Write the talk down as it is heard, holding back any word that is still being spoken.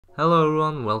Hello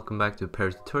everyone, welcome back to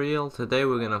Perri tutorial. Today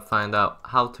we're gonna find out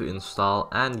how to install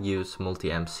and use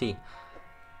MultiMC.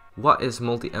 What is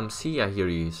MultiMC, I hear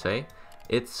you say?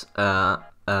 It's a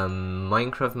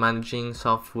Minecraft managing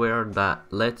software that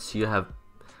lets you have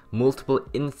multiple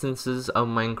instances of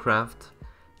Minecraft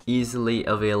easily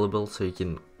available, so you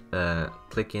can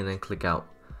click in and click out.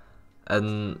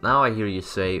 And now I hear you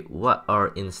say, what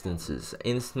are instances?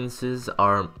 Instances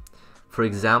are, for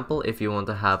example, if you want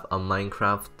to have a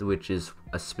Minecraft which is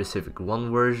a specific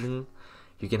one version,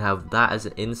 you can have that as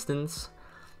an instance.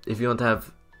 If you want to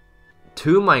have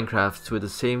two Minecrafts with the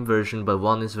same version but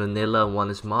one is vanilla and one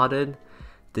is modded,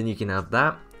 then you can have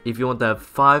that. If you want to have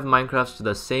 5 Minecrafts with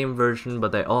the same version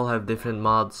but they all have different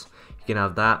mods, you can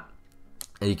have that.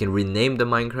 And you can rename the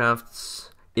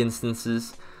Minecraft's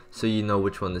instances so you know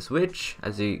which one is which.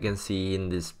 As you can see in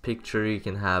this picture, you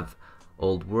can have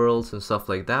old worlds and stuff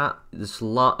like that. There's a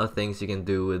lot of things you can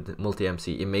do with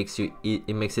MultiMC. It makes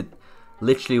it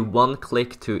literally one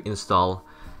click to install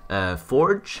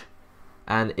Forge,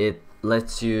 and it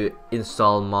lets you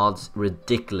install mods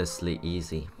ridiculously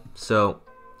easy. So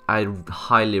I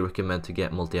highly recommend to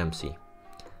get MultiMC.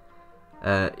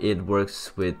 It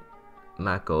works with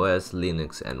Mac OS,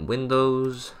 Linux and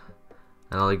Windows,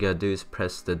 and all you gotta do is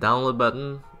press the download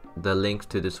button. The link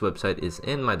to this website is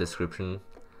in my description,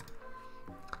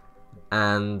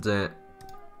 and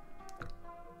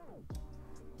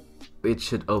it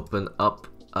should open up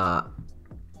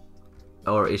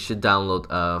or it should download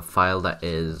a file that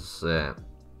is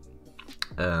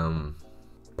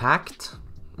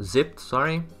zipped,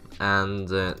 sorry, and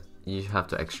you have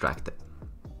to extract it.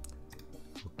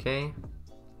 Okay,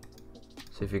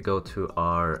 so if you go to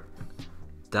our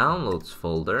downloads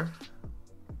folder,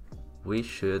 we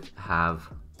should have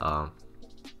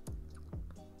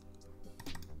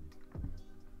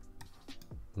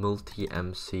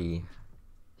MultiMC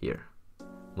here,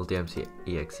 MultiMC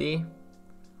exe,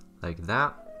 like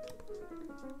that.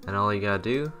 And all you gotta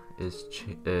do is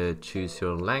choose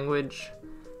your language.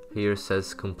 Here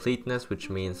says completeness, which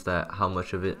means that how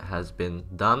much of it has been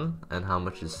done and how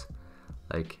much is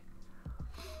like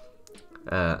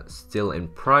still in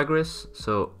progress.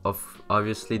 So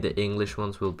obviously the English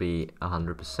ones will be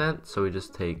 100%, so we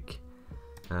just take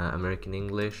American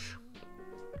English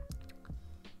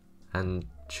and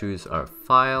choose our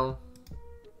file,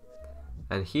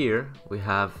 and here we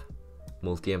have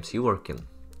MultiMC working.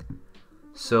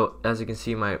 So as you can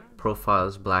see, my profile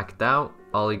is blacked out.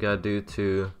 All you gotta do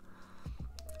to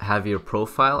have your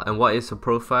profile, and what is a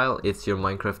profile? It's your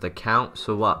Minecraft account.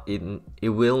 So what it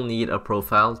will need a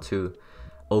profile to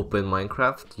open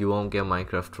Minecraft. You won't get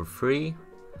Minecraft for free,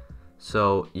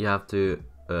 so you have to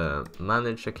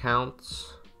manage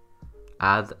accounts,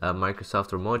 add a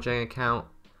Microsoft or Mojang account.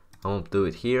 I won't do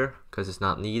it here because it's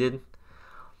not needed,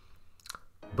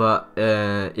 but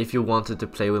if you wanted to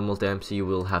play with MultiMC, you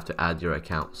will have to add your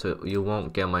account, so you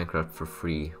won't get Minecraft for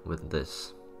free with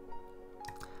this.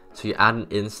 So you add an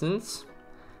instance,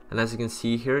 and as you can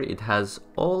see here, it has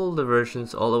all the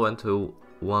versions all the way to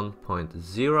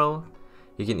 1.0.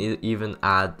 You can even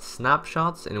add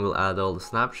snapshots, and it will add all the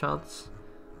snapshots,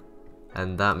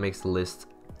 and that makes the list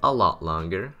a lot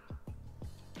longer.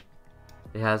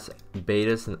 It has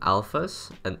betas and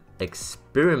alphas and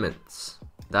experiments.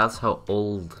 That's how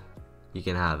old you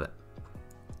can have it.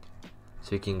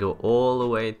 So you can go all the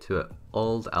way to an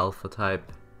old alpha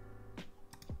type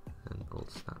and old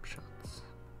snapshots.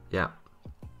 Yeah.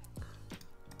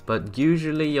 But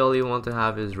usually all you want to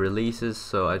have is releases,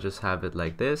 so I just have it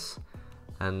like this,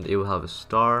 and it will have a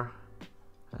star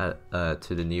to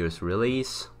the nearest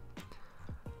release.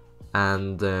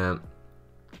 And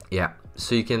yeah,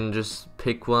 so you can just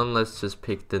pick one. Let's just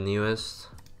pick the newest,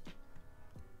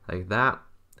 like that,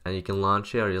 and you can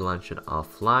launch it, or you launch it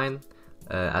offline.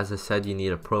 As I said, you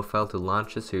need a profile to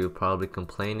launch it, so you'll probably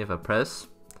complain if I press.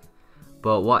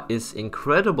 But what is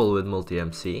incredible with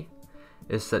MultiMC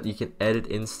is that you can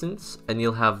edit instance, and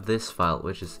you'll have this file,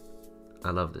 which is,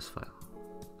 I love this file,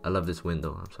 I love this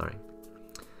window, I'm sorry,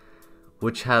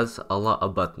 which has a lot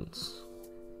of buttons.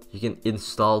 You can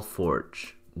install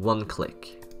Forge, one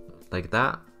click, like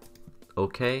that.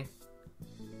 Okay,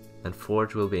 and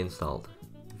Forge will be installed.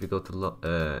 If you go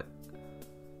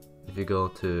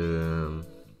to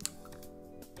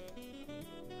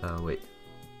wait,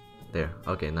 there.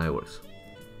 Okay, now it works.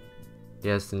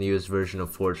 Yes, the newest version of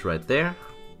Forge right there.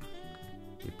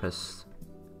 You press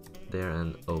there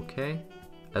and okay,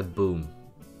 and boom.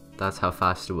 That's how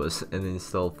fast it was and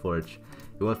install Forge.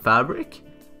 You want fabric?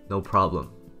 No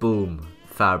problem. Boom,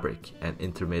 fabric and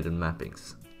intermittent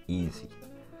mappings. Easy.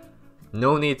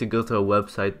 No need to go to a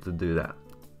website to do that,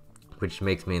 which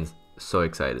makes me so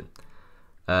excited.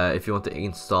 If you want to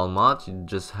install mods, you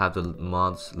just have the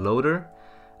mods loader,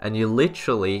 and you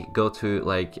literally go to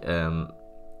like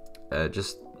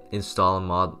just install a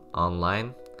mod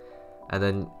online, and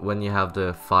then when you have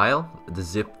the file, the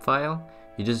zip file,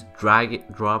 you just drag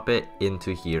it, drop it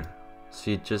into here.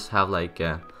 So you just have like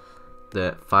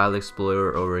the file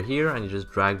explorer over here, and you just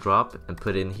drag drop and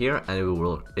put it in here, and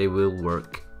it will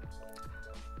work.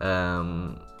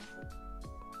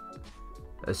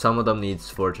 Some of them needs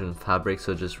Forge and Fabric,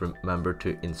 so just remember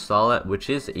to install it, which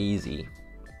is easy,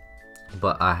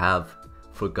 but I have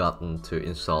forgotten to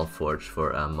install Forge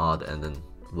for a mod and then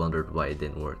wondered why it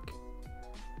didn't work.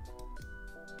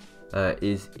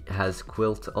 It has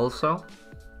Quilt also,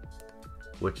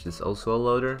 which is also a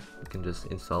loader. You can just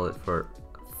install it for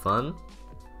fun,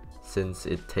 since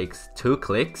it takes 2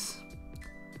 clicks,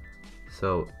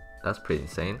 so that's pretty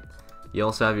insane. You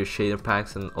also have your shader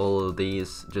packs and all of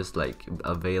these just like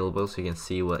available, so you can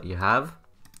see what you have.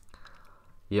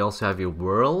 You also have your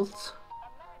worlds,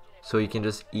 so you can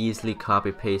just easily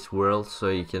copy paste worlds, so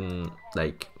you can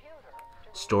like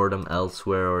store them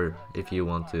elsewhere, or if you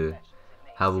want to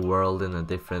have a world in a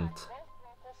different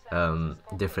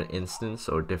different instance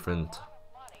or different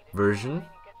version,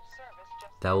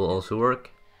 that will also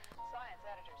work.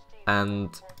 And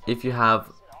if you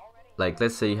have, like,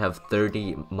 let's say you have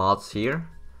 30 mods here,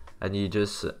 and you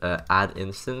just add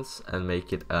instance and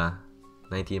make it a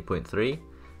 19.3,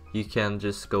 you can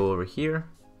just go over here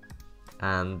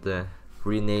and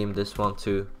rename this one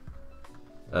to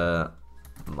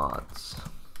mods,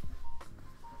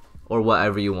 or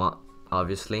whatever you want,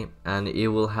 obviously, and it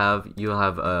will have, you'll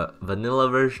have a vanilla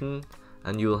version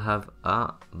and you will have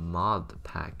a mod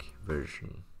pack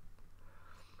version.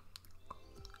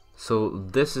 So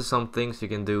this is some things you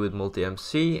can do with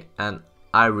MultiMC, and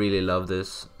I really love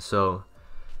this. So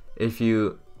if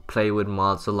you play with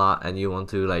mods a lot and you want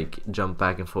to like jump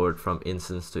back and forth from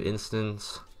instance to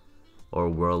instance, or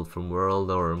world from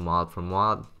world, or mod from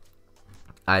mod,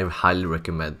 I highly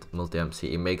recommend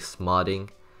MultiMC. It makes modding,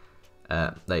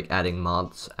 like adding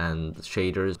mods and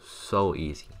shaders, so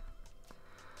easy.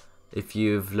 If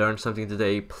you've learned something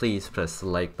today, please press the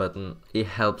like button. It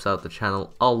helps out the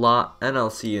channel a lot, and I'll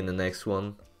see you in the next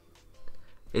one.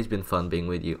 It's been fun being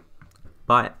with you.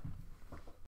 Bye.